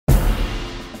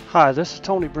Hi, this is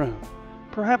Tony Broome.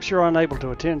 Perhaps you're unable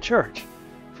to attend church.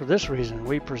 For this reason,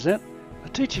 we present a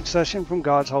teaching session from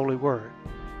God's Holy Word.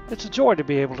 It's a joy to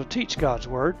be able to teach God's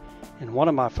Word, and one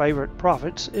of my favorite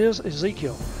prophets is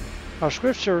Ezekiel. Our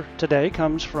scripture today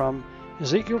comes from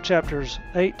Ezekiel chapters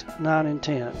 8, 9, and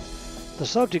 10. The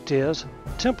subject is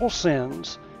Temple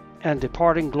Sins and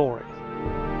Departing Glory.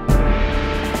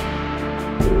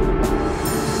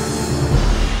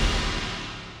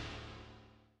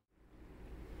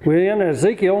 We're in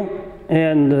Ezekiel,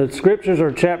 and the scriptures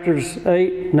are chapters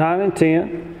 8, 9, and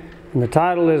 10. And the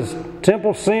title is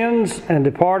Temple Sins and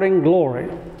Departing Glory.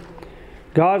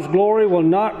 God's glory will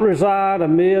not reside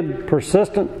amid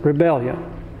persistent rebellion.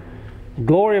 The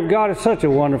glory of God is such a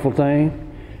wonderful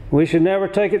thing. We should never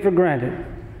take it for granted.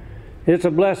 It's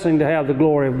a blessing to have the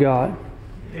glory of God.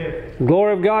 The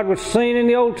glory of God was seen in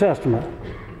the Old Testament.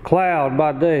 Cloud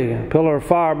by day, and pillar of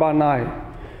fire by night.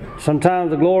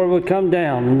 Sometimes the glory would come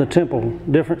down in the temple,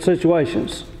 different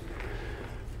situations.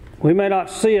 We may not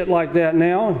see it like that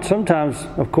now, and sometimes,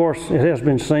 of course, it has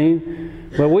been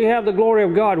seen, but we have the glory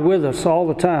of God with us all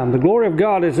the time. The glory of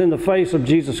God is in the face of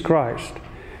Jesus Christ.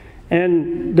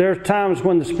 And there are times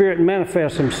when the Spirit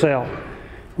manifests Himself.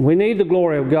 We need the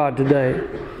glory of God today.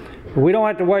 We don't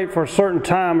have to wait for a certain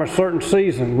time or certain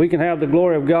season. We can have the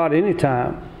glory of God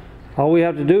anytime. All we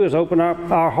have to do is open up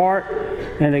our heart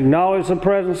and acknowledge the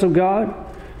presence of God.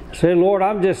 Say, Lord,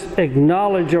 I'm just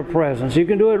acknowledge your presence. You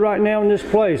can do it right now in this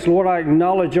place. Lord, I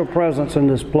acknowledge your presence in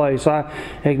this place. I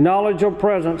acknowledge your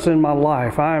presence in my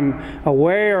life. I'm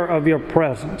aware of your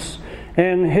presence.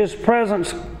 And His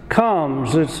presence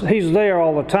comes. He's there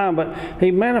all the time, but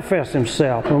He manifests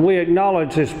Himself, and we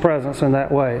acknowledge His presence in that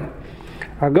way.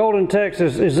 Our golden text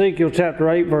is Ezekiel chapter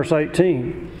 8, verse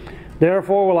 18.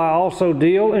 Therefore will I also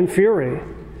deal in fury.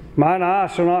 Mine eye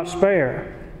shall not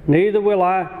spare, neither will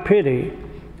I pity.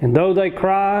 And though they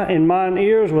cry in mine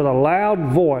ears with a loud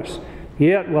voice,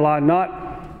 yet will I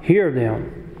not hear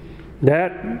them.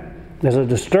 That is a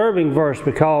disturbing verse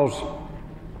because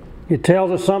it tells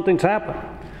us something's happened.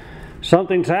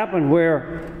 Something's happened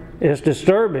where it's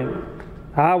disturbing.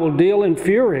 I will deal in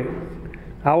fury.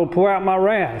 I will pour out my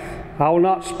wrath. I will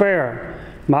not spare.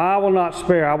 My eye will not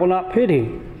spare. I will not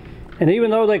pity. And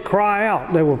even though they will cry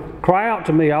out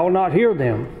to me, I will not hear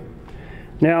them.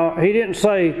 Now, He didn't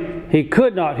say He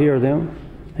could not hear them.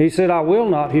 He said, I will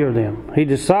not hear them. He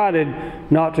decided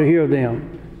not to hear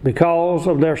them because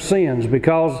of their sins,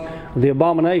 because of the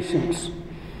abominations.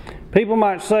 People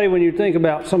might say, when you think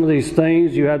about some of these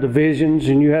things, you have the visions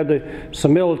and you have the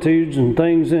similitudes and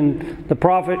things in the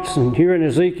prophets and here in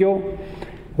Ezekiel.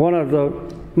 One of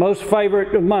the most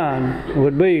favorite of mine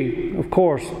would be, of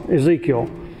course, Ezekiel.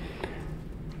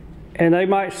 And they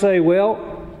might say,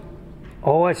 well,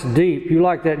 oh, it's deep. You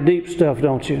like that deep stuff,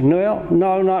 don't you? Well,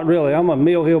 no, not really. I'm a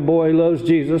Mill Hill boy who loves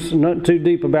Jesus. Nothing too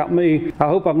deep about me. I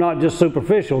hope I'm not just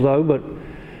superficial, though, but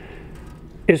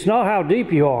it's not how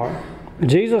deep you are.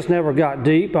 Jesus never got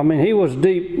deep. I mean, He was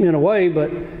deep in a way, but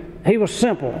He was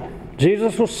simple.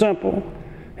 Jesus was simple.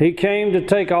 He came to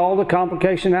take all the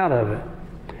complication out of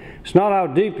it. It's not how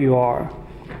deep you are.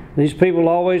 These people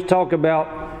always talk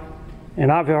about, and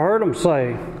I've heard them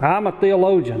say, I'm a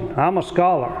theologian, I'm a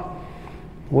scholar.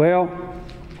 Well,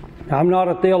 I'm not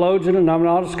a theologian and I'm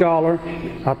not a scholar.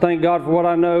 I thank God for what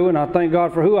I know, and I thank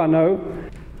God for who I know.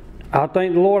 I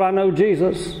thank the Lord I know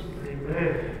Jesus.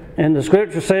 Amen. And the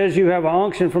Scripture says you have an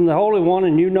unction from the Holy One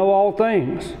and you know all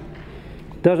things.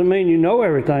 Doesn't mean you know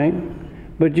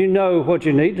everything, but you know what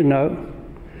you need to know.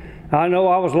 I know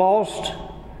I was lost,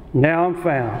 now I'm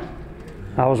found.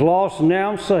 I was lost and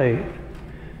now I'm saved.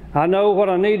 I know what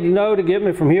I need to know to get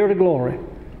me from here to glory.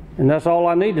 And that's all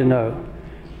I need to know.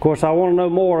 Of course, I want to know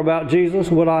more about Jesus,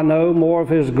 what I know, more of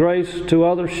His grace to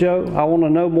others show. I want to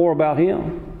know more about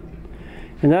Him.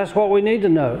 And that's what we need to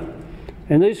know.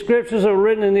 And these scriptures that were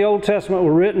written in the Old Testament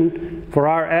were written for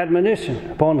our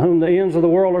admonition, upon whom the ends of the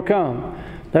world are come.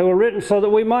 They were written so that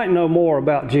we might know more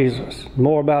about Jesus,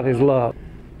 more about His love.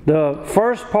 The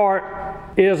first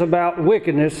part is about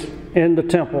wickedness in the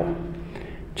temple.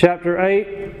 Chapter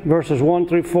 8, verses 1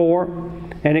 through 4.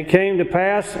 And it came to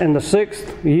pass in the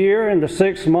 6th year, in the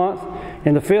 6th month,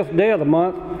 in the 5th day of the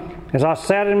month, as I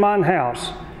sat in mine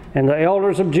house, and the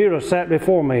elders of Judah sat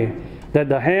before me, that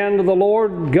the hand of the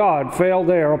Lord God fell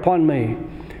there upon me.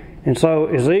 And so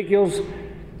Ezekiel's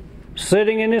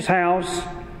sitting in his house,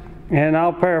 and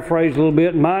I'll paraphrase a little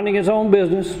bit, minding his own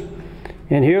business,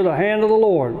 and here the hand of the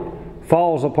Lord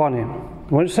falls upon him.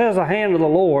 When it says the hand of the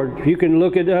Lord, you can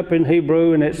look it up in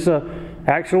Hebrew, and it's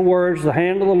actual words, the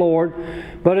hand of the Lord,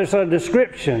 but it's a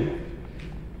description.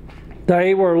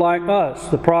 They were like us.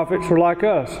 The prophets were like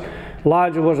us.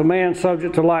 Elijah was a man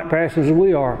subject to like passions as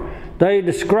we are. They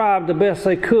described the best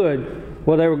they could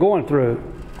what they were going through.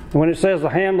 And when it says the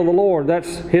hand of the Lord,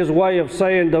 that's his way of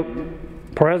saying the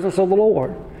presence of the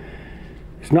Lord.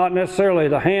 It's not necessarily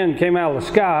the hand came out of the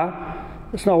sky.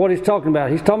 That's not what he's talking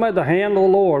about. He's talking about the hand of the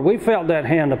Lord. We felt that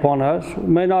hand upon us. It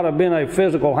may not have been a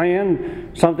physical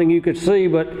hand, something you could see,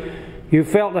 but you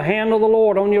felt the hand of the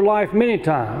Lord on your life many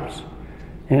times.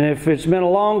 And if it's been a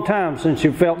long time since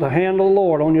you felt the hand of the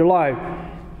Lord on your life,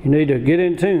 you need to get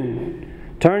in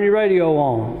tune. Turn your radio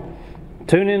on.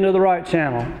 Tune into the right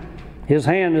channel. His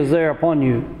hand is there upon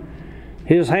you.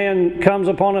 His hand comes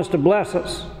upon us to bless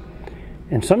us.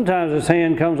 And sometimes His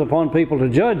hand comes upon people to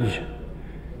judge.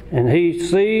 And He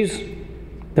sees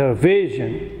the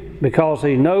vision because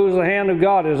He knows the hand of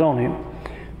God is on him.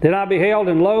 Then I beheld,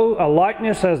 and lo, a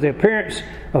likeness as the appearance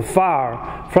of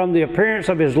fire, from the appearance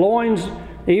of his loins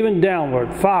even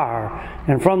downward, fire,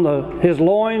 and from his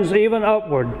loins even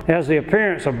upward, as the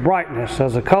appearance of brightness,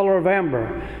 as the color of amber.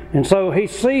 And so he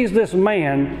sees this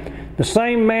man, the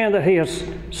same man that he has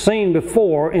seen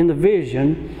before in the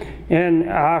vision, and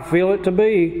I feel it to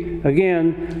be,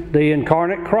 again, the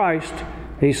incarnate Christ.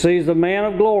 He sees the man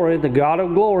of glory, the God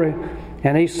of glory,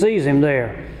 and he sees him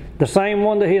there. The same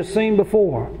one that he has seen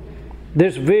before.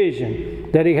 This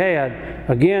vision that he had,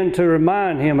 again to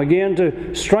remind him, again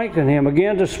to strengthen him,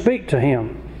 again to speak to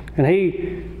him. And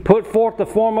he put forth the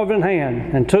form of an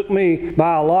hand and took me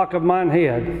by a lock of mine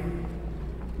head.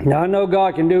 Now I know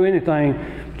God can do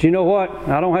anything, but you know what?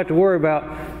 I don't have to worry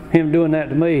about Him doing that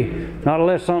to me. Not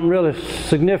unless something really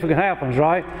significant happens,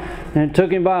 right? And it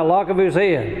took him by a lock of his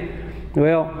head.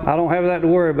 Well, I don't have that to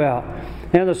worry about.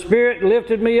 And the Spirit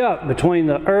lifted me up between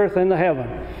the earth and the heaven,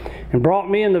 and brought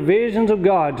me in the visions of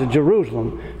God to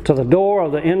Jerusalem, to the door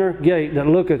of the inner gate that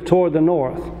looketh toward the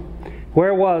north,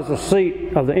 where was the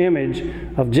seat of the image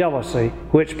of jealousy,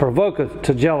 which provoketh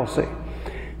to jealousy.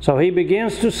 So he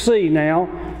begins to see now,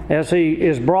 as he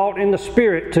is brought in the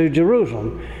Spirit to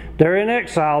Jerusalem. They're in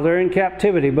exile, they're in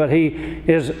captivity, but he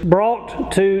is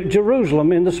brought to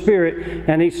Jerusalem in the Spirit,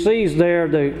 and he sees there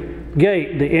the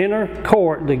gate, the inner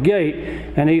court, the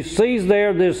gate, and he sees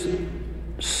there this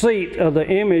seat of the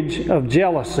image of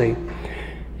jealousy.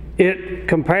 It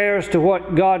compares to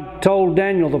what God told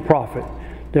Daniel the prophet.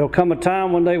 There'll come a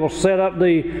time when they will set up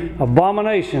the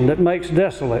abomination that makes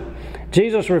desolate.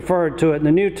 Jesus referred to it in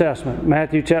the New Testament,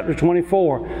 Matthew chapter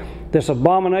 24. This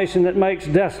abomination that makes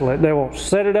desolate. They will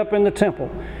set it up in the temple,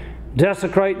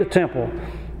 desecrate the temple.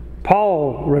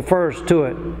 Paul refers to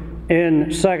it in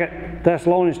 2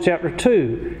 Thessalonians chapter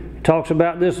 2. He talks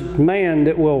about this man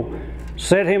that will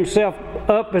set himself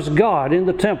up as God in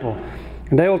the temple.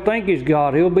 And they will think he's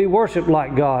God. He'll be worshipped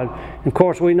like God. And of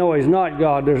course, we know he's not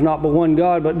God. There's not but one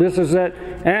God. But this is that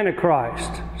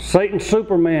Antichrist, Satan's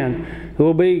Superman, who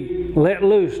will be let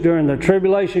loose during the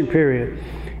tribulation period.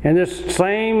 And this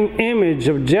same image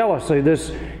of jealousy,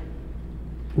 this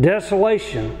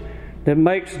desolation that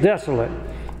makes desolate,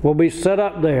 will be set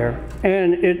up there.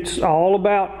 And it's all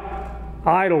about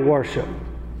idol worship.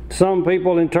 Some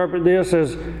people interpret this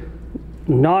as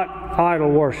not idol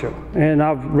worship. And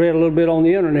I've read a little bit on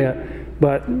the internet,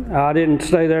 but I didn't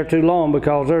stay there too long,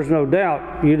 because there's no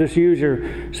doubt you just use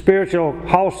your spiritual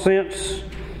house sense,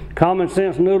 common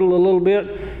sense noodle a little bit,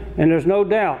 and there's no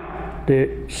doubt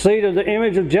the seat of the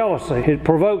image of jealousy, it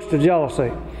provokes to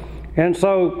jealousy. And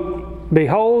so,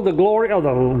 behold, the glory of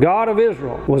the God of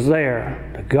Israel was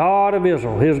there. The God of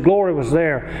Israel, His glory was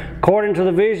there, according to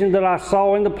the vision that I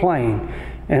saw in the plain.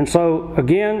 And so,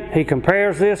 again, he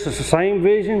compares this as the same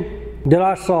vision that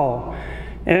I saw.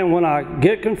 And when I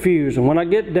get confused, and when I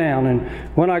get down, and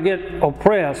when I get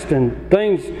oppressed, and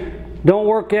things don't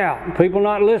work out, people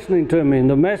not listening to me, and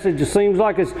the message just seems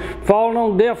like it's falling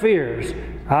on deaf ears,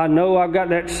 I know I've got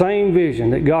that same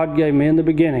vision that God gave me in the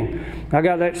beginning. I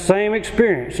got that same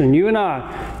experience. And you and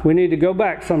I, we need to go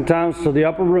back sometimes to the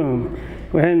upper room.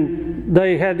 And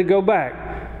they had to go back.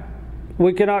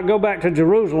 We cannot go back to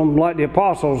Jerusalem like the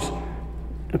apostles.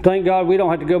 Thank God we don't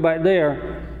have to go back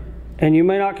there. And you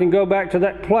may not can go back to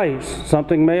that place.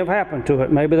 Something may have happened to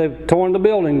it. Maybe they've torn the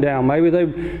building down. Maybe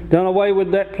they've done away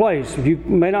with that place. You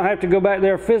may not have to go back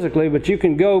there physically, but you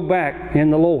can go back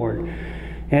in the Lord.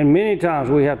 And many times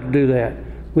we have to do that.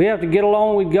 We have to get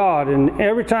along with God. And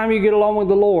every time you get along with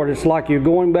the Lord, it's like you're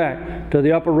going back to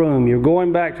the upper room. You're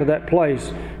going back to that place,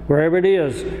 wherever it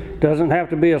is. It doesn't have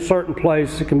to be a certain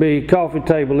place. It can be a coffee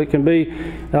table. It can be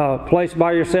a place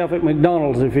by yourself at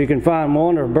McDonald's, if you can find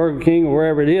one, or Burger King, or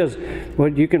wherever it is.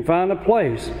 But you can find a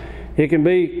place. It can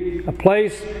be a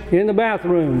place in the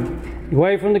bathroom,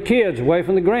 away from the kids, away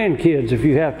from the grandkids if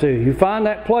you have to. You find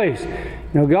that place.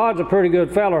 You know, God's a pretty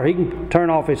good feller. He can turn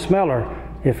off his smeller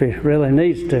if he really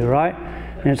needs to, right?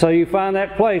 And so you find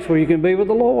that place where you can be with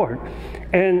the Lord.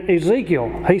 And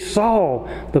Ezekiel, he saw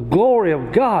the glory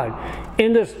of God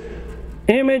in this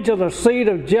image of the seed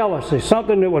of jealousy,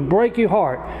 something that would break your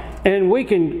heart. And we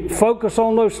can focus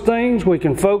on those things. We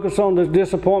can focus on the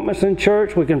disappointments in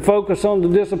church. We can focus on the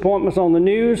disappointments on the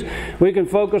news. We can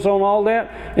focus on all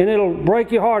that, and it'll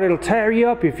break your heart. It'll tear you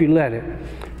up if you let it.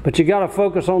 But you got to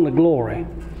focus on the glory.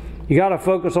 You got to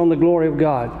focus on the glory of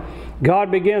God.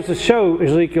 God begins to show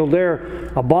Ezekiel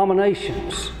their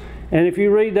abominations. And if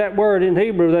you read that word in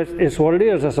Hebrew, it's what it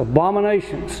is. It's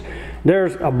abominations.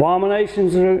 There's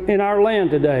abominations in our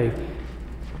land today.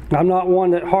 I'm not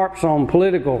one that harps on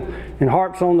political and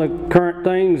harps on the current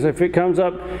things. If it comes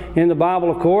up in the Bible,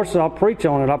 of course, I'll preach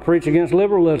on it. I'll preach against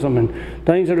liberalism and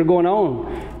things that are going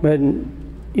on. But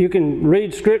you can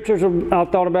read scriptures. I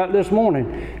thought about this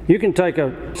morning. You can take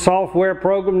a software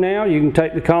program now. You can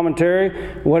take the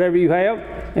commentary, whatever you have,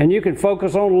 and you can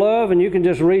focus on love, and you can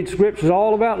just read scriptures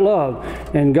all about love.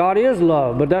 And God is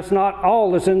love, but that's not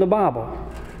all that's in the Bible.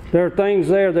 There are things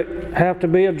there that have to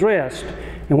be addressed.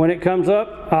 And when it comes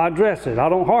up, I address it. I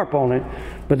don't harp on it.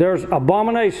 But there's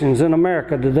abominations in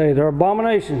America today. There are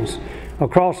abominations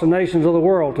across the nations of the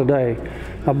world today.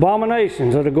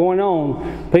 Abominations that are going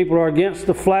on. People are against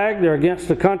the flag. They're against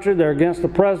the country. They're against the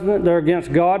president. They're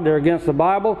against God. They're against the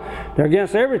Bible. They're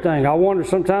against everything. I wonder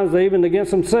sometimes they're even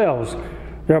against themselves.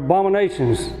 There are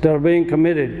abominations that are being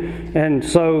committed. And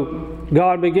so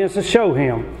God begins to show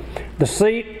him the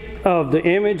seat of the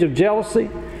image of jealousy.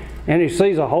 And he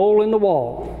sees a hole in the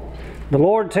wall. The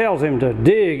Lord tells him to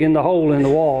dig in the hole in the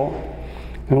wall,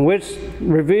 in which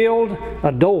revealed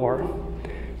a door.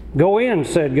 Go in,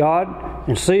 said God,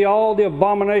 and see all the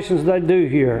abominations they do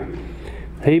here.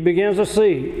 He begins to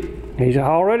see. He's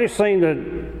already seen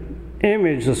the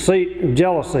image, the seat of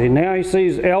jealousy. Now he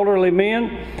sees elderly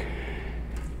men.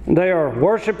 They are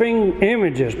worshiping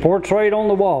images portrayed on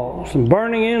the walls and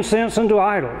burning incense unto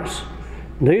idols.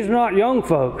 These are not young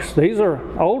folks. These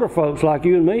are older folks like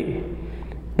you and me.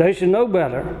 They should know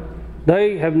better.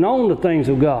 They have known the things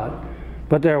of God,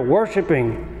 but they're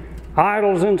worshiping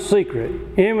idols in secret,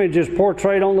 images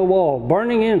portrayed on the wall,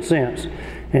 burning incense.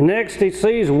 And next he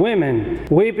sees women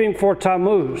weeping for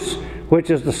Tammuz, which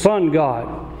is the sun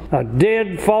god, a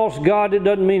dead false god that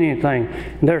doesn't mean anything.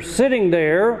 And they're sitting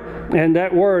there, and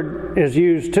that word is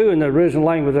used too in the original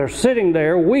language. They're sitting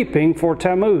there weeping for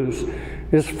Tammuz,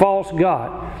 this false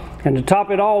god. And to top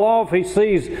it all off, he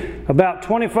sees about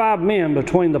 25 men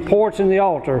between the porch and the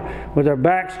altar with their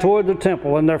backs toward the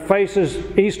temple and their faces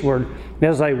eastward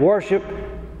as they worship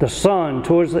the sun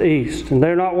towards the east. And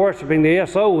they're not worshiping the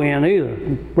S-O-N either,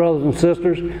 brothers and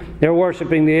sisters. They're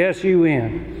worshiping the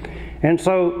S-U-N. And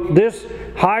so this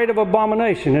height of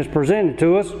abomination is presented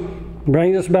to us.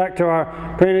 Brings us back to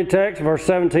our printed text, verse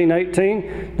 17,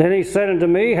 18. Then he said unto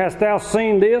me, Hast thou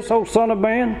seen this, O son of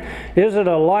man? Is it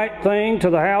a light thing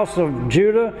to the house of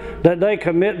Judah that they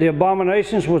commit the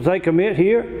abominations which they commit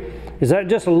here? Is that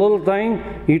just a little thing?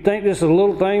 You think this is a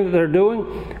little thing that they're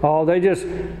doing? Oh, they just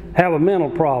have a mental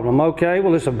problem. Okay,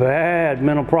 well, it's a bad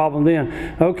mental problem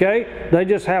then. Okay, they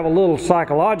just have a little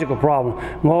psychological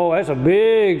problem. Well, that's a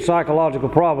big psychological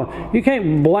problem. You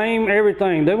can't blame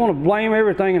everything. They want to blame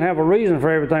everything and have a reason for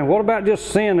everything. What about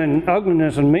just sin and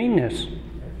ugliness and meanness?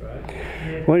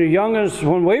 When the youngins,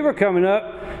 when we were coming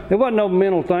up, there wasn't no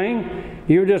mental thing.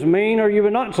 You were just mean or you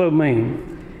were not so mean.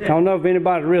 I don't know if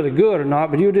anybody's really good or not,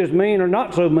 but you're just mean or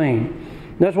not so mean.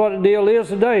 That's what the deal is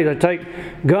today. They take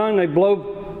gun, they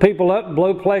blow people up,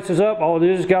 blow places up. Oh,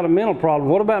 they just got a mental problem.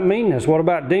 What about meanness? What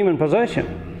about demon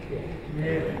possession?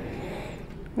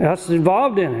 That's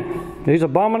involved in it. These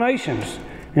abominations.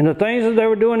 And the things that they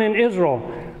were doing in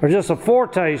Israel are just a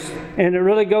foretaste, and it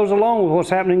really goes along with what's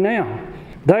happening now.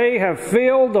 They have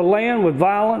filled the land with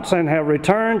violence and have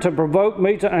returned to provoke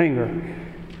me to anger.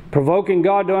 Provoking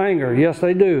God to anger. Yes,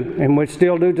 they do, and we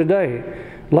still do today.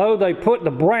 Lo, they put the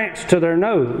branch to their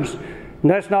nose. And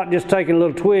that's not just taking a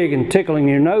little twig and tickling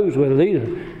your nose with it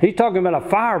either. He's talking about a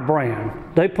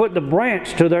firebrand. They put the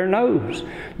branch to their nose.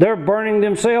 They're burning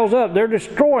themselves up. They're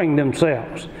destroying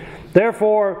themselves.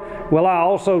 Therefore will I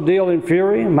also deal in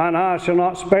fury. Mine eyes shall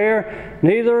not spare,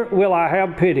 neither will I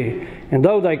have pity. And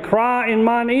though they cry in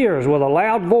mine ears with a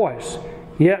loud voice,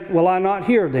 yet will I not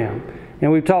hear them.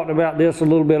 And we've talked about this a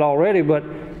little bit already, but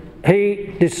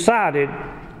he decided,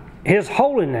 his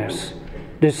holiness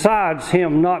decides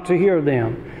him not to hear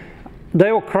them.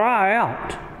 They'll cry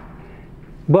out,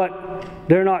 but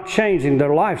they're not changing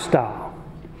their lifestyle.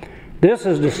 This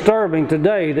is disturbing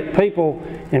today that people,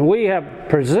 and we have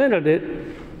presented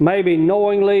it maybe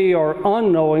knowingly or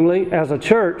unknowingly as a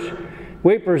church,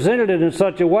 we presented it in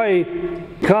such a way,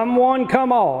 come one,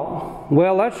 come all.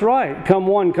 Well, that's right. Come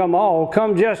one, come all.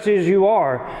 Come just as you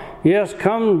are. Yes,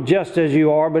 come just as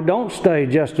you are, but don't stay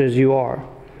just as you are.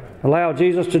 Allow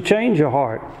Jesus to change your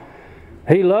heart.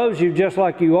 He loves you just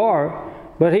like you are,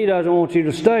 but He doesn't want you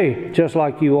to stay just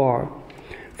like you are.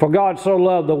 For God so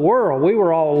loved the world. We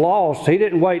were all lost. He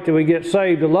didn't wait till we get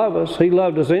saved to love us. He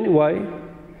loved us anyway.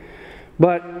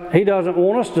 But He doesn't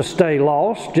want us to stay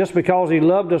lost. Just because He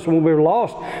loved us when we were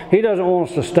lost, He doesn't want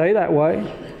us to stay that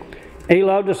way. He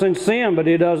loved us in sin, but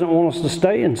He doesn't want us to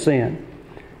stay in sin.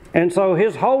 And so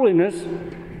His holiness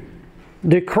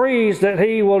decrees that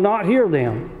He will not hear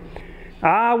them.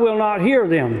 I will not hear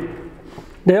them.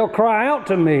 They'll cry out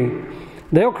to me.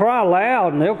 They'll cry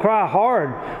loud and they'll cry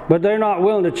hard, but they're not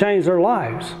willing to change their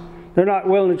lives. They're not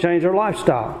willing to change their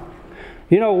lifestyle.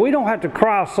 You know, we don't have to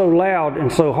cry so loud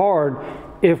and so hard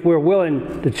if we're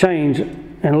willing to change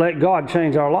and let God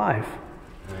change our life.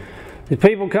 The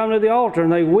people come to the altar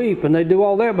and they weep and they do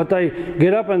all that, but they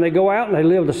get up and they go out and they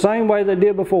live the same way they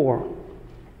did before.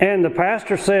 And the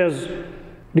pastor says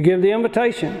to give the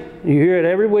invitation. You hear it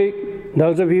every week.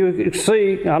 Those of you who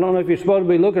see, I don't know if you're supposed to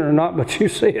be looking or not, but you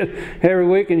see it every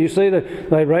week and you see that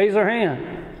they raise their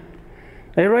hand.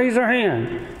 They raise their hand.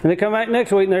 And they come back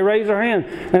next week and they raise their hand.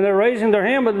 And they're raising their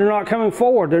hand, but they're not coming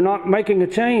forward. They're not making a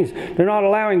change. They're not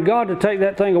allowing God to take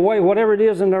that thing away, whatever it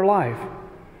is in their life.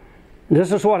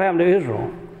 This is what happened to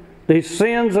Israel. These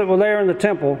sins that were there in the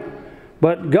temple,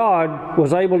 but God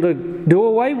was able to do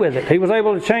away with it. He was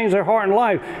able to change their heart and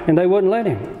life, and they wouldn't let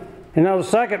Him. And now the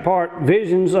second part,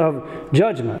 visions of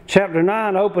judgment. Chapter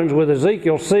 9 opens with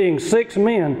Ezekiel seeing 6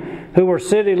 men who were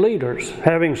city leaders,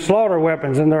 having slaughter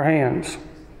weapons in their hands.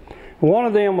 One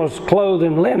of them was clothed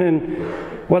in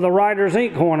linen with a writer's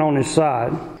inkhorn on his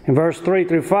side. In verse 3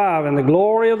 through 5, and the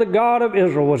glory of the God of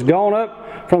Israel was gone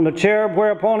up from the cherub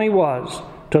whereupon he was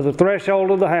to the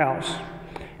threshold of the house.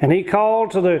 And he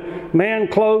called to the man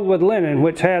clothed with linen,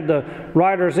 which had the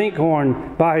writer's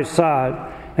inkhorn by his side.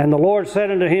 And the Lord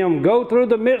said unto him, Go through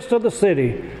the midst of the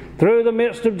city, through the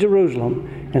midst of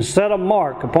Jerusalem, and set a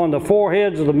mark upon the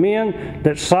foreheads of the men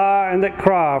that sigh and that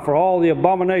cry for all the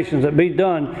abominations that be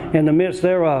done in the midst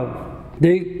thereof.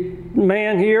 The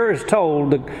man here is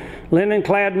told, the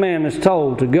linen-clad man is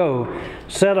told to go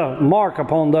set a mark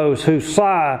upon those who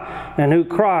sigh and who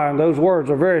cry. And those words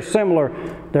are very similar.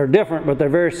 They're different, but they're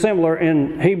very similar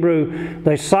in Hebrew.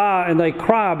 They sigh and they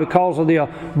cry because of the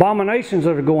abominations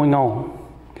that are going on.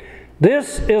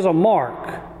 This is a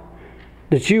mark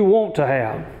that you want to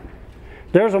have.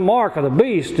 There's a mark of the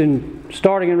beast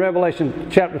starting in Revelation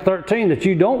chapter 13 that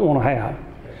you don't want to have.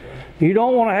 You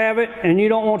don't want to have it, and you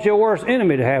don't want your worst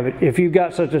enemy to have it if you've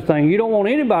got such a thing. You don't want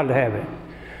anybody to have it.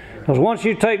 Because once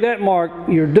you take that mark,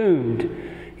 you're doomed.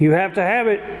 You have to have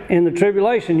it in the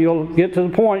tribulation. You'll get to the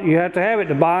point you have to have it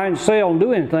to buy and sell and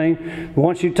do anything.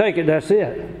 Once you take it, that's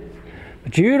it.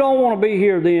 But you don't want to be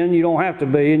here then. You don't have to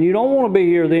be. And you don't want to be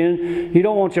here then. You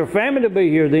don't want your family to be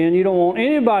here then. You don't want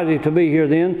anybody to be here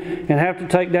then and have to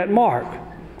take that mark.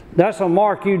 That's a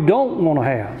mark you don't want to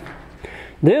have.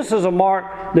 This is a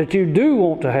mark that you do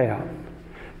want to have,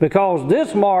 because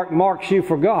this mark marks you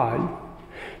for God.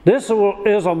 This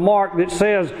is a mark that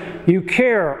says you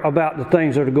care about the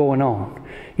things that are going on.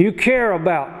 You care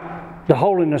about the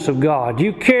holiness of God.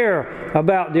 You care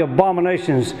about the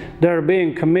abominations that are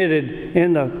being committed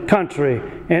in the country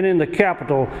and in the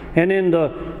capital and in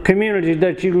the communities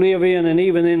that you live in, and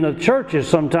even in the churches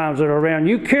sometimes that are around.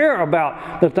 You care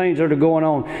about the things that are going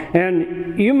on.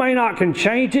 And you may not can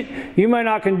change it. You may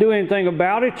not can do anything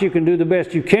about it. You can do the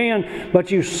best you can, but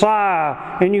you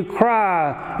sigh and you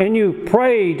cry and you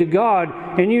pray to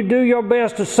God and you do your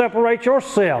best to separate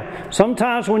yourself.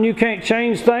 Sometimes when you can't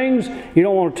change things, you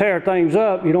don't want to tear things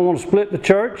up. You don't want to split the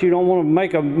church. You don't want to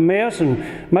make a mess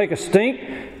and make a stink.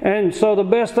 And so the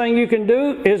best thing you can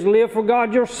do is live for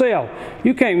God yourself.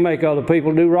 You can't make other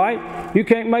people do right. You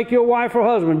can't make your wife or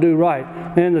husband do right.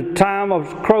 And the time of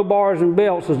crowbars and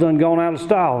belts has done gone out of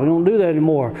style. We don't do that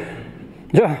anymore.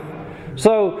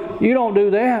 So you don't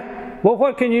do that. Well,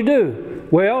 what can you do?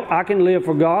 Well, I can live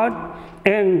for God.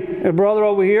 And a brother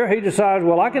over here, he decides,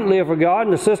 well, I can live for God.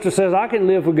 And the sister says, I can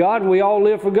live for God. And we all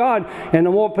live for God. And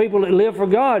the more people that live for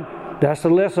God, that's the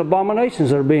less abominations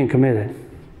that are being committed.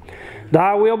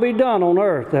 Thy will be done on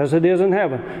earth as it is in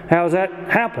heaven. How does that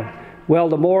happen? Well,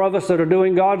 the more of us that are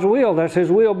doing God's will, that's His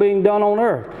will being done on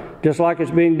earth, just like it's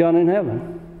being done in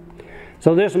heaven.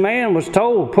 So this man was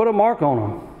told, put a mark on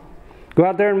them. Go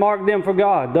out there and mark them for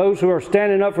God. Those who are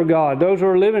standing up for God. Those who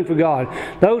are living for God.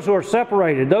 Those who are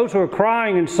separated. Those who are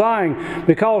crying and sighing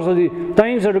because of the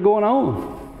things that are going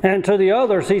on. And to the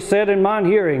others he said in mine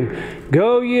hearing,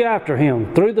 Go ye after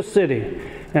him through the city,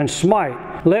 and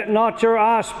smite. Let not your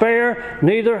eye spare,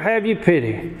 neither have ye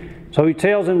pity. So he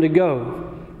tells him to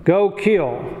go. Go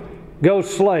kill. Go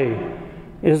slay.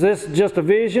 Is this just a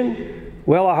vision?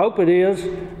 Well, I hope it is.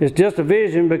 It's just a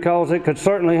vision because it could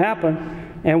certainly happen.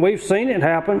 And we've seen it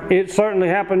happen. It certainly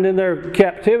happened in their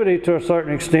captivity to a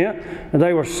certain extent. And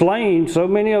they were slain. So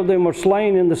many of them were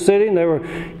slain in the city, and they were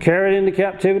carried into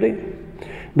captivity.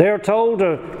 They are told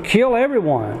to kill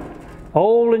everyone,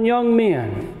 old and young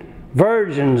men,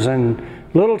 virgins and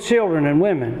little children and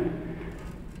women.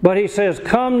 But he says,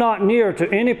 Come not near to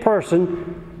any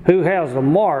person who has the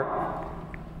mark,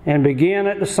 and begin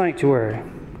at the sanctuary.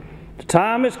 The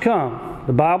time has come,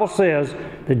 the Bible says,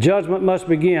 the judgment must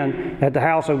begin at the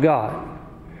house of God.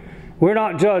 We're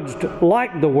not judged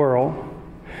like the world,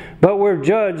 but we're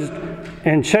judged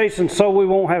and chastened so we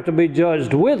won't have to be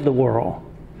judged with the world.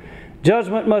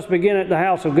 Judgment must begin at the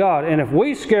house of God. And if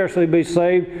we scarcely be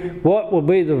saved, what will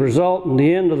be the result in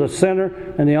the end of the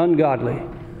sinner and the ungodly?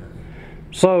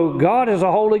 So God is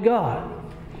a holy God.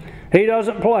 He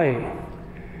doesn't play.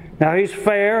 Now He's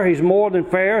fair. He's more than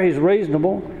fair. He's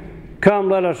reasonable.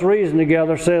 Come, let us reason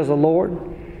together, says the Lord.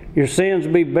 Your sins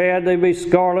be bad, they be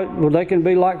scarlet. Well, they can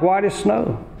be like white as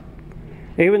snow.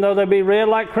 Even though they be red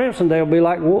like crimson, they'll be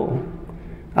like wool.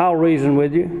 I'll reason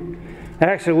with you.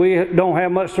 Actually, we don't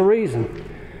have much to reason.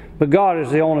 But God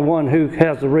is the only one who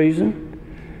has the reason.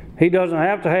 He doesn't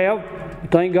have to have.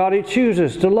 Thank God He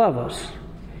chooses to love us.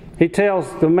 He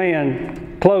tells the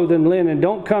man clothed in linen,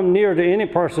 don't come near to any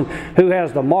person who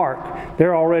has the mark.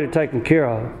 They're already taken care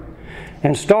of.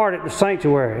 And start at the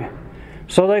sanctuary.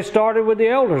 So they started with the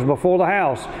elders before the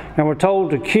house and were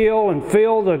told to kill and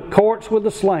fill the courts with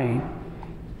the slain.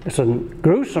 It's a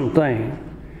gruesome thing.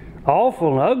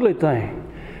 Awful and ugly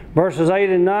thing. Verses 8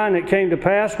 and 9, it came to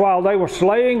pass while they were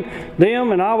slaying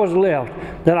them and I was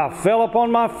left, that I fell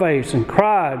upon my face and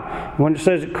cried. When it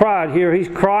says it cried here, he's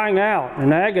crying out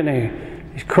in agony.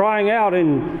 He's crying out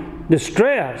in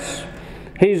distress.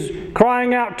 He's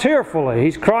crying out tearfully.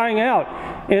 He's crying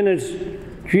out in his,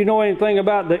 if you know anything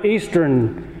about the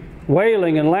Eastern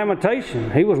wailing and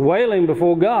lamentation, he was wailing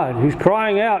before God. He's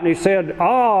crying out and he said,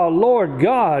 Ah, Lord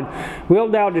God,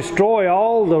 wilt thou destroy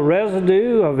all the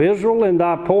residue of Israel in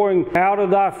thy pouring out of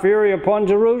thy fury upon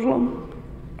Jerusalem?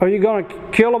 Are you going to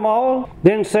kill them all?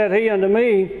 Then said he unto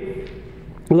me,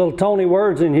 little Tony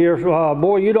words in here,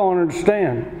 boy, you don't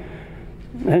understand.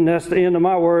 And that's the end of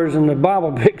my words, and the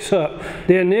Bible picks up.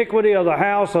 The iniquity of the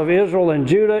house of Israel and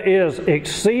Judah is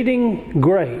exceeding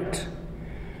great.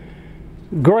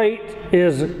 Great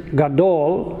is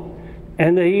gadol,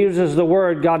 and he uses the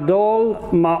word gadol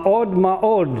ma'od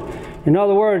ma'od. In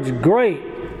other words, great,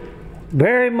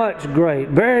 very much great,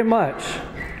 very much,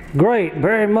 great,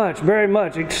 very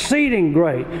much, exceeding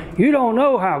great. You don't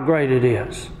know how great it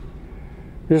is.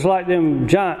 Just like them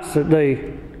giants that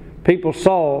people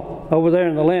saw over there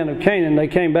in the land of Canaan. They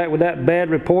came back with that bad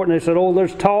report and they said, oh, they're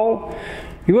tall.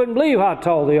 You wouldn't believe how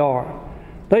tall they are.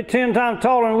 They're 10 times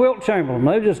taller than Wilt Chamberlain.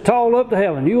 They're just tall up to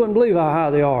heaven. You wouldn't believe how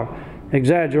high they are.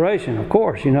 Exaggeration, of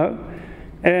course, you know.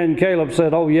 And Caleb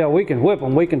said, oh yeah, we can whip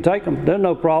them. We can take them. There's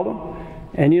no problem.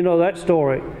 And you know that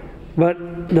story.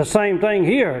 But the same thing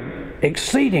here.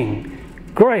 Exceeding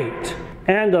great.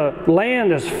 And the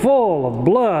land is full of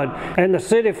blood and the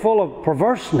city full of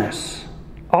perverseness.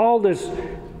 All this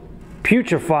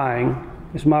putrefying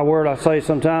is my word I say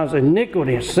sometimes,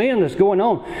 iniquity and sin that's going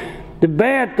on. The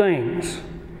bad things.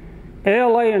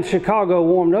 LA and Chicago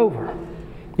warmed over.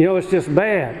 You know, it's just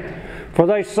bad. For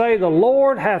they say the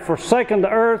Lord hath forsaken the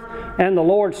earth and the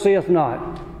Lord seeth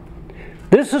not.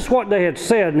 This is what they had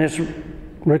said, and it's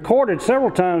recorded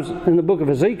several times in the book of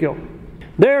Ezekiel.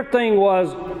 Their thing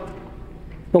was,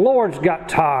 the Lord's got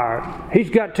tired. He's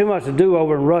got too much to do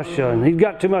over in Russia, and He's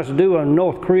got too much to do in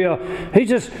North Korea. He's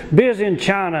just busy in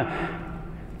China.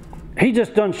 He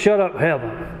just done shut up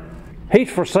heaven. He's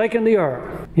forsaken the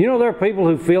earth. You know, there are people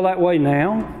who feel that way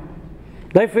now.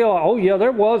 They feel, oh yeah,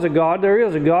 there was a God, there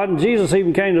is a God, and Jesus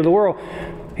even came to the world.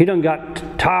 He done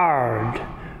got tired.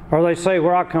 Or they say,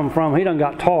 where I come from, He done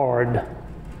got tarred.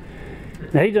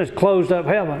 Now, He just closed up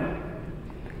heaven.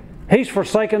 He's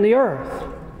forsaken the earth.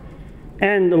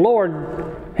 And the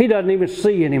Lord, He doesn't even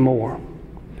see anymore.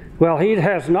 Well, He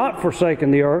has not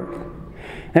forsaken the earth,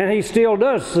 and He still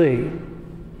does see.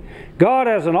 God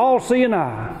has an all-seeing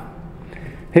eye.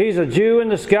 He's a Jew in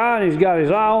the sky, and He's got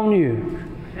His eye on you.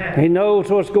 He knows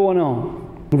what's going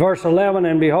on. Verse 11,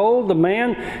 and behold, the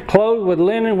man clothed with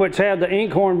linen, which had the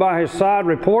inkhorn by his side,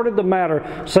 reported the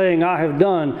matter, saying, I have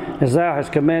done as thou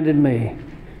hast commanded me.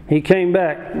 He came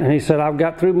back, and he said, I've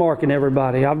got through marking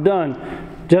everybody. I've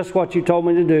done just what you told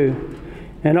me to do.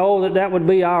 And oh, that would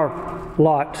be our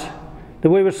lot. That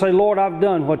we would say, Lord, I've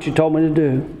done what you told me to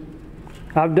do.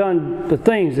 I've done the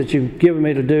things that you've given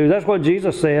me to do. That's what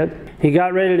Jesus said. He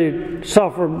got ready to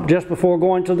suffer just before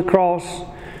going to the cross.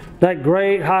 That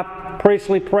great high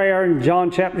priestly prayer in John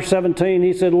chapter 17,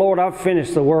 he said, Lord, I've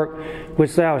finished the work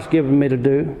which thou hast given me to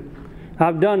do.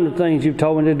 I've done the things you've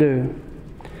told me to do.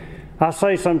 I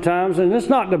say sometimes, and it's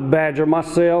not to badger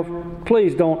myself,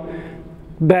 please don't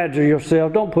badger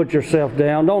yourself. Don't put yourself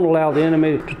down. Don't allow the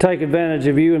enemy to take advantage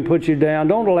of you and put you down.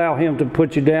 Don't allow him to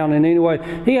put you down in any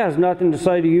way. He has nothing to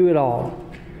say to you at all.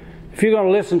 If you're going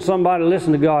to listen to somebody,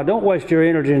 listen to God. Don't waste your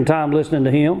energy and time listening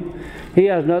to him. He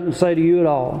has nothing to say to you at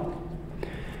all.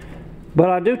 But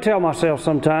I do tell myself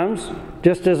sometimes,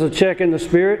 just as a check in the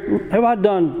Spirit, have I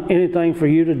done anything for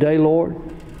you today, Lord?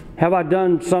 Have I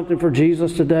done something for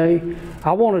Jesus today?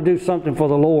 I want to do something for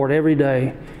the Lord every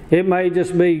day. It may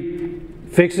just be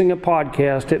fixing a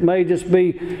podcast. It may just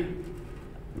be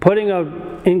putting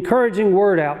an encouraging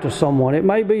word out to someone. It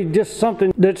may be just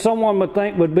something that someone would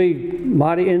think would be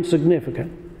mighty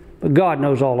insignificant. But God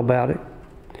knows all about it.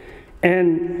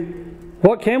 And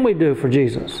what can we do for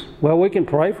Jesus? Well, we can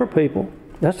pray for people.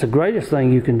 That's the greatest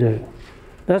thing you can do.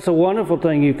 That's a wonderful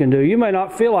thing you can do. You may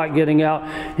not feel like getting out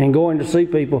and going to see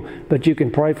people, but you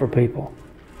can pray for people.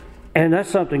 And that's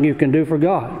something you can do for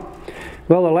God.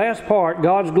 Well, the last part,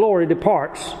 God's glory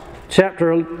departs.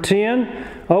 Chapter 10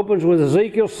 opens with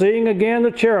Ezekiel seeing again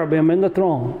the cherubim in the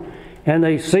throne. And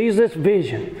he sees this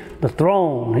vision, the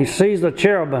throne. He sees the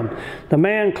cherubim. The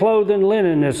man clothed in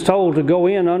linen is told to go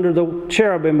in under the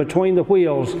cherubim between the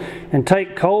wheels and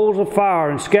take coals of fire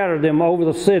and scatter them over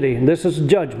the city. And this is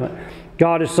judgment.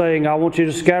 God is saying, I want you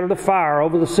to scatter the fire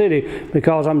over the city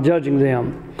because I'm judging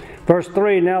them. Verse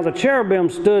 3, now the cherubim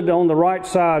stood on the right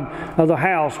side of the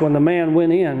house when the man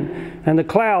went in, and the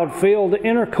cloud filled the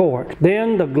inner court.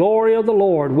 Then the glory of the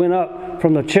Lord went up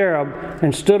from the cherub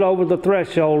and stood over the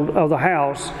threshold of the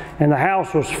house, and the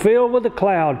house was filled with the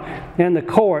cloud, and the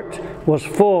court was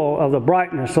full of the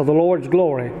brightness of the Lord's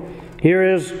glory.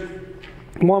 Here is,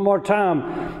 one more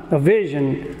time, a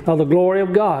vision of the glory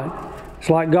of God. It's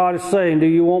like God is saying, do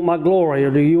you want my glory, or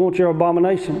do you want your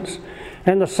abominations?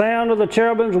 And the sound of the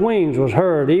cherubim's wings was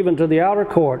heard even to the outer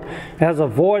court, as a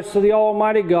voice of the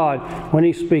Almighty God when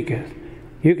He speaketh.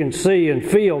 You can see and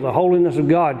feel the holiness of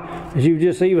God as you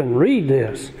just even read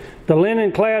this. The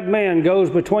linen-clad man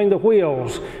goes between the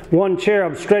wheels. One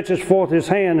cherub stretches forth his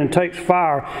hand and takes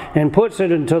fire and puts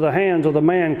it into the hands of the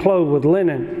man clothed with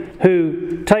linen,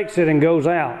 who takes it and goes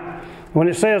out. When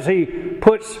it says he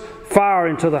puts fire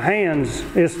into the hands,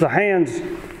 it's the hands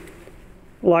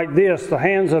like this, the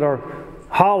hands that are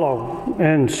hollow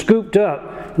and scooped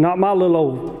up. Not my little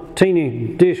old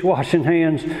teeny dishwashing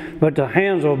hands, but the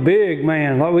hands of a big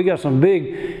man. Like we got some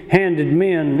big-handed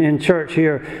men in church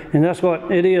here, and that's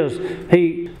what it is.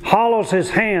 He hollows his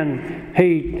hand.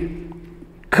 He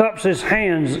cups his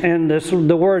hands, and this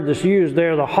the word that's used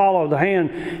there, the hollow of the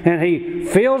hand, and he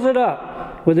fills it up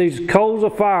with these coals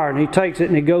of fire, and he takes it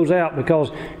and he goes out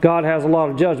because God has a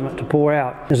lot of judgment to pour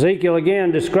out. Ezekiel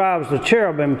again describes the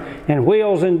cherubim and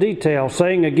wheels in detail,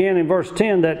 saying again in verse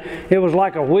 10 that it was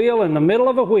like a wheel in the middle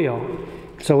of a wheel.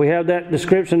 So we have that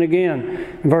description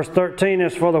again. In verse 13,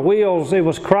 as for the wheels, it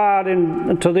was cried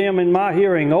to them in my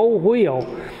hearing, O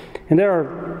wheel. And there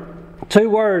are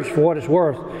two words for what it's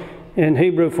worth in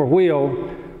Hebrew for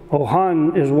wheel.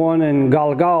 Ohan is one, and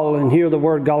Galgal, and here the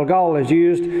word Galgal is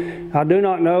used. I do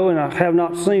not know, and I have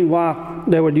not seen why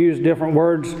they would use different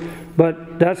words,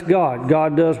 but that's God.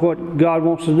 God does what God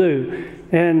wants to do.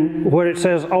 And when it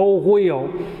says, O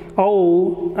wheel,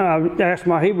 O, I asked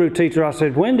my Hebrew teacher, I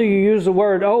said, when do you use the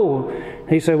word O?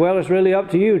 He said, well, it's really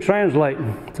up to you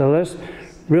translating. So that's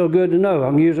real good to know. I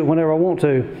can use it whenever I want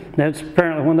to. That's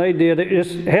apparently when they did. It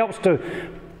just helps to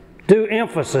do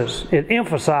emphasis. It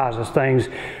emphasizes things.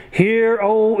 Hear,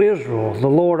 O Israel, the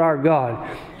Lord our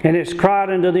God. And it's cried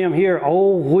unto them here,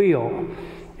 O wheel.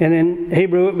 And in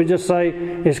Hebrew it would just say,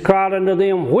 it's cried unto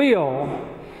them, wheel.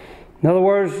 In other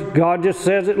words, God just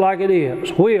says it like it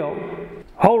is. Will,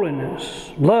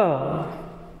 holiness, love,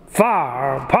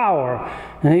 fire, power.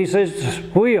 And He says,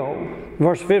 will.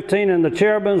 Verse 15, and the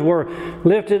cherubims were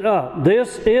lifted up.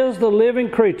 This is the living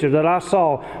creature that I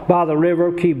saw by the river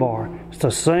of Kibar. It's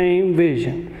the same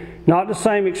vision. Not the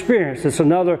same experience. It's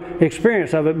another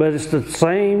experience of it, but it's the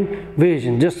same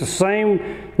vision. Just the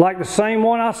same, like the same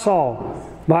one I saw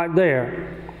back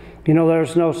there. You know,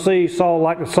 there's no seesaw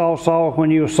like the saw when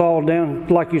you saw down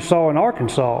like you saw in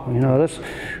Arkansas. You know, that's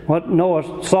what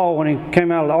Noah saw when he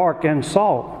came out of the ark and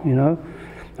saw, you know.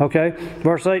 Okay,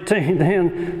 verse 18,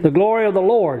 then the glory of the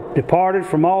Lord departed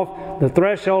from off the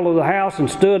threshold of the house and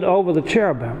stood over the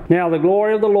cherubim. Now the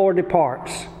glory of the Lord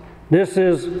departs. This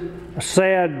is a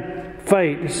sad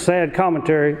fate, a sad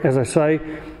commentary, as I say,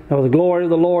 of the glory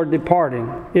of the Lord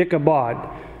departing. Ichabod.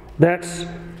 That's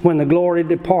when the glory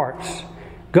departs.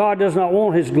 God does not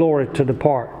want His glory to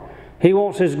depart. He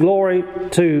wants His glory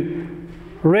to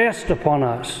rest upon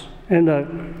us. And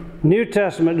the New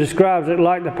Testament describes it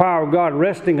like the power of God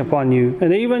resting upon you.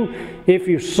 And even if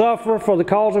you suffer for the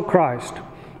cause of Christ,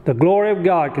 the glory of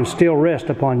God can still rest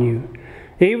upon you.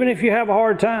 Even if you have a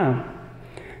hard time,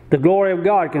 the glory of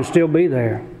God can still be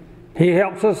there. He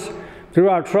helps us through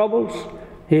our troubles.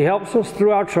 He helps us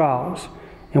through our trials.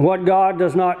 And what God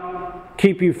does not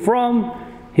keep you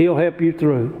from, He'll help you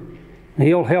through.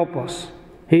 He'll help us.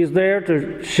 He's there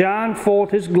to shine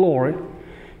forth His glory.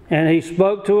 And He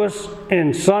spoke to us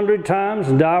in sundry times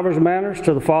and divers manners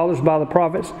to the fathers by the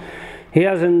prophets. He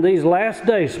has in these last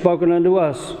days spoken unto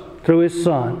us through His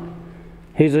Son.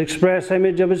 He's the express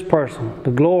image of His person,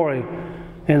 the glory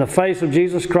in the face of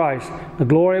Jesus Christ, the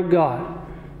glory of God,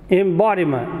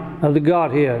 embodiment of the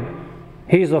Godhead.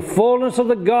 He's the fullness of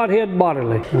the Godhead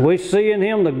bodily. And we see in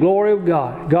Him the glory of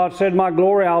God. God said, my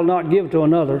glory I'll not give to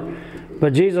another.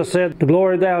 But Jesus said, the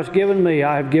glory Thou hast given me,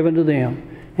 I have given to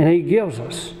them. And He gives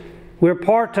us. We're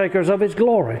partakers of His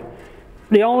glory.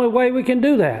 The only way we can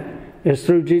do that is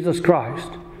through Jesus Christ.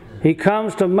 He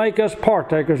comes to make us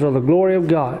partakers of the glory of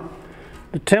God.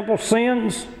 The temple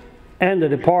sins and the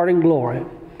departing glory.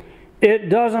 It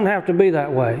doesn't have to be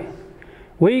that way.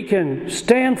 We can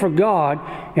stand for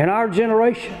God in our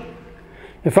generation.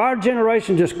 If our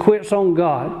generation just quits on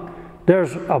God,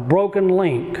 there's a broken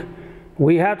link.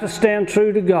 We have to stand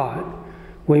true to God.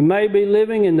 We may be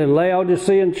living in the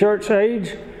Laodicean church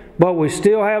age, but we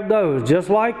still have those,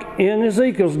 just like in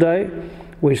Ezekiel's day,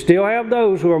 we still have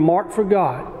those who are marked for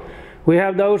God. We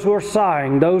have those who are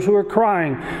sighing, those who are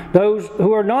crying, those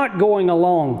who are not going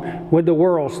along with the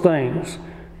world's things.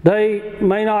 They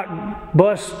may not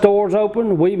bust stores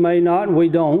open, we may not, and we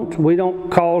don't. We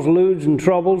don't cause lewds and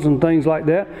troubles and things like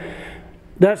that.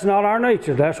 That's not our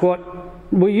nature. That's what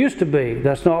we used to be.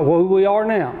 That's not who we are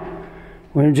now.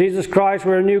 When in Jesus Christ,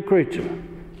 we're a new creature.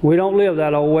 We don't live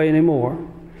that old way anymore.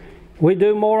 We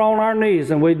do more on our knees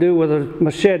than we do with a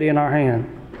machete in our hand.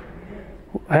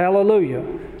 Hallelujah.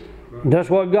 That's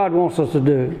what God wants us to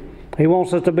do. He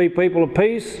wants us to be people of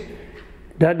peace.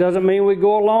 That doesn't mean we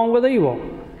go along with evil.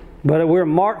 But we're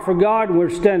marked for God and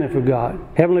we're standing for God.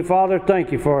 Heavenly Father,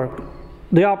 thank You for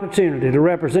the opportunity to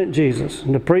represent Jesus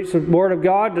and to preach the Word of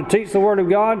God, to teach the Word of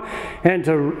God, and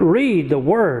to read the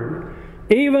Word.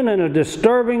 Even in a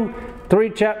disturbing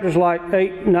 3 chapters like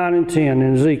 8, 9, and 10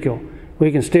 in Ezekiel,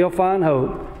 we can still find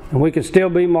hope and we can still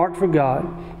be marked for God.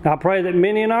 I pray that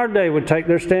many in our day would take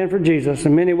their stand for Jesus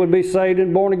and many would be saved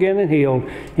and born again and healed.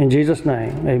 In Jesus'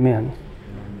 name, amen.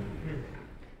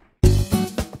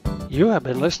 You have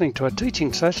been listening to a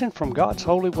teaching session from God's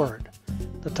Holy Word.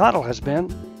 The title has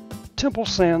been Temple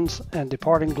Sins and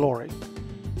Departing Glory.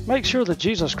 Make sure that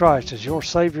Jesus Christ is your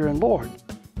Savior and Lord.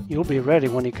 You'll be ready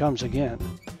when He comes again.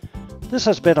 This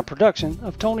has been a production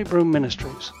of Tony Broome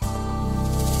Ministries.